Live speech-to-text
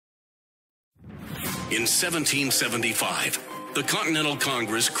In 1775, the Continental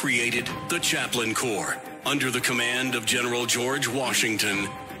Congress created the Chaplain Corps. Under the command of General George Washington,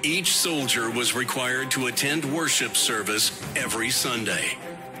 each soldier was required to attend worship service every Sunday.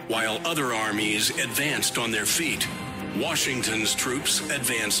 While other armies advanced on their feet, Washington's troops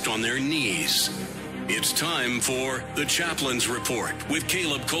advanced on their knees. It's time for the Chaplain's Report with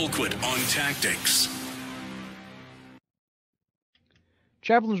Caleb Colquitt on tactics.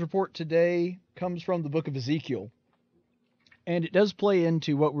 Chaplain's Report today comes from the book of Ezekiel, and it does play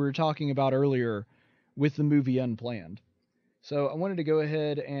into what we were talking about earlier with the movie Unplanned. So I wanted to go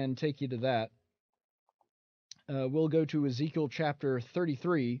ahead and take you to that. We'll go to Ezekiel chapter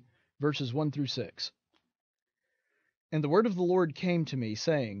 33, verses 1 through 6. And the word of the Lord came to me,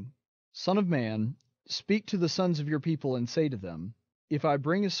 saying, Son of man, speak to the sons of your people and say to them, if I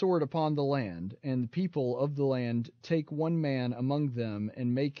bring a sword upon the land, and the people of the land take one man among them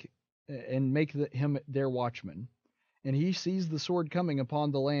and make him their watchman, and he sees the sword coming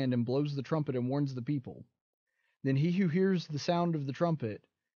upon the land and blows the trumpet and warns the people, then he who hears the sound of the trumpet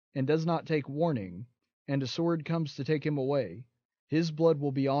and does not take warning, and a sword comes to take him away, his blood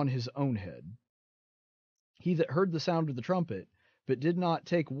will be on his own head. He that heard the sound of the trumpet, but did not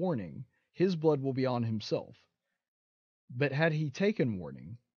take warning, his blood will be on himself. But had he taken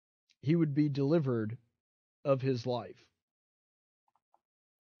warning, he would be delivered of his life.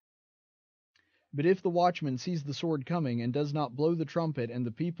 But if the watchman sees the sword coming and does not blow the trumpet, and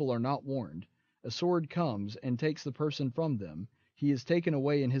the people are not warned, a sword comes and takes the person from them, he is taken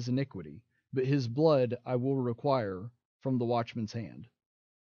away in his iniquity, but his blood I will require from the watchman's hand.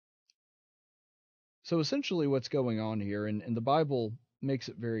 So essentially what's going on here, and the Bible makes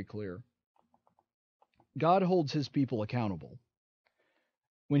it very clear, God holds his people accountable.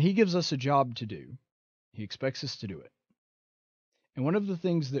 When he gives us a job to do, he expects us to do it. And one of the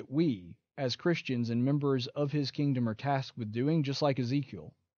things that we, as Christians and members of his kingdom, are tasked with doing, just like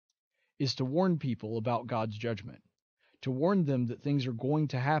Ezekiel, is to warn people about God's judgment, to warn them that things are going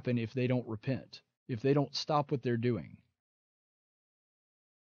to happen if they don't repent, if they don't stop what they're doing.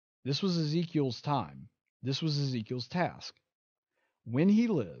 This was Ezekiel's time. This was Ezekiel's task. When he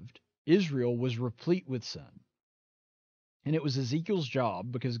lived, Israel was replete with sin. And it was Ezekiel's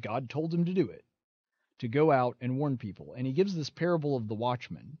job, because God told him to do it, to go out and warn people. And he gives this parable of the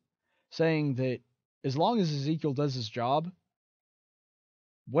watchman, saying that as long as Ezekiel does his job,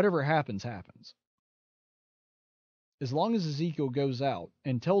 whatever happens, happens. As long as Ezekiel goes out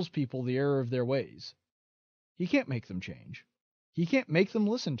and tells people the error of their ways, he can't make them change. He can't make them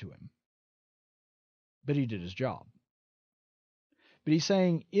listen to him. But he did his job. But he's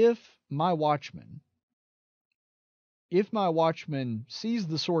saying, if my watchman sees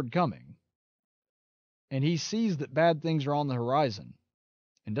the sword coming, and he sees that bad things are on the horizon,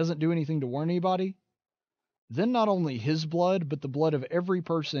 and doesn't do anything to warn anybody, then not only his blood, but the blood of every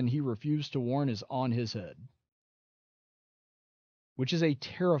person he refused to warn is on his head. Which is a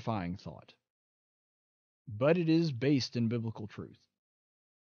terrifying thought. But it is based in biblical truth.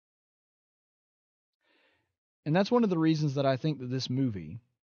 And that's one of the reasons that I think that this movie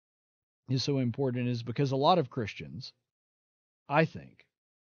is so important, is because a lot of Christians, I think,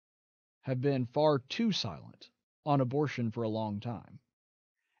 have been far too silent on abortion for a long time.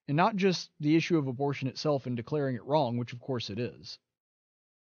 And not just the issue of abortion itself and declaring it wrong, which of course it is,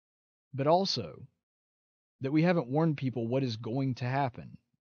 but also that we haven't warned people what is going to happen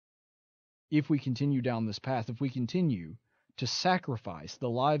if we continue down this path, if we continue to sacrifice the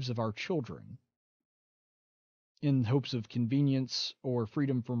lives of our children in hopes of convenience or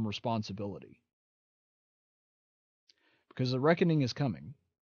freedom from responsibility. Because the reckoning is coming.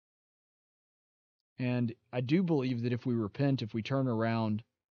 And I do believe that if we repent, if we turn around,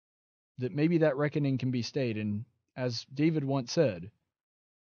 that maybe that reckoning can be stayed. And as David once said,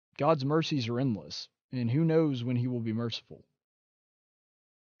 God's mercies are endless, and who knows when he will be merciful.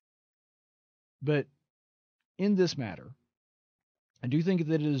 But in this matter, I do think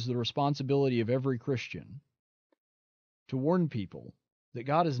that it is the responsibility of every Christian to warn people that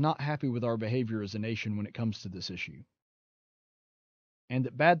God is not happy with our behavior as a nation when it comes to this issue, and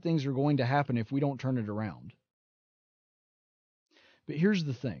that bad things are going to happen if we don't turn it around. But here's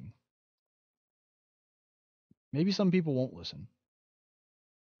the thing. Maybe some people won't listen.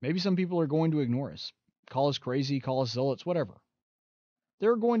 Maybe some people are going to ignore us, call us crazy, call us zealots, whatever.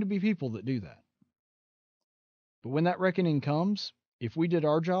 There are going to be people that do that. But when that reckoning comes, if we did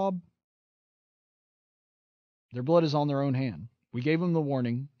our job, their blood is on their own hand. We gave them the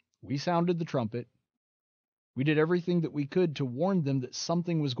warning. We sounded the trumpet. We did everything that we could to warn them that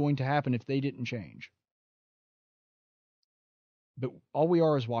something was going to happen if they didn't change. But all we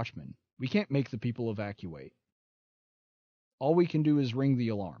are is watchmen. We can't make the people evacuate. All we can do is ring the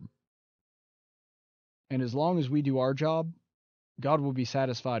alarm. And as long as we do our job, God will be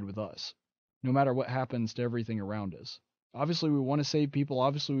satisfied with us, no matter what happens to everything around us. Obviously, we want to save people.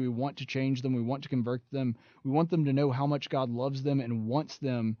 Obviously, we want to change them. We want to convert them. We want them to know how much God loves them and wants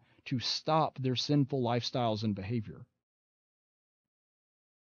them to stop their sinful lifestyles and behavior.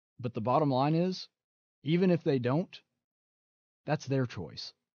 But the bottom line is, even if they don't, that's their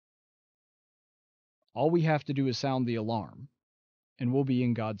choice. All we have to do is sound the alarm, and we'll be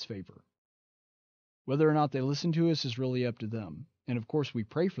in God's favor. Whether or not they listen to us is really up to them. And of course, we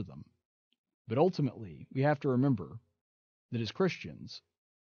pray for them. But ultimately, we have to remember that as Christians,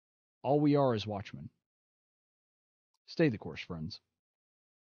 all we are is watchmen. Stay the course, friends.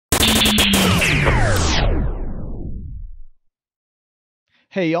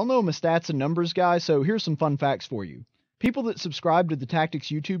 Hey, y'all know I'm a stats and numbers guy, so here's some fun facts for you. People that subscribe to the Tactics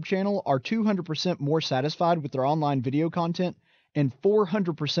YouTube channel are 200% more satisfied with their online video content and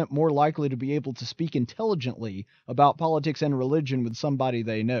 400% more likely to be able to speak intelligently about politics and religion with somebody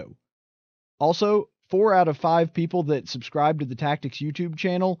they know. Also, 4 out of 5 people that subscribe to the Tactics YouTube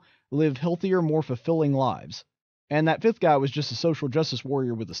channel live healthier, more fulfilling lives. And that 5th guy was just a social justice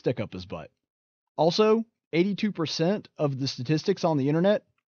warrior with a stick up his butt. Also, 82% of the statistics on the internet,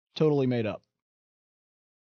 totally made up.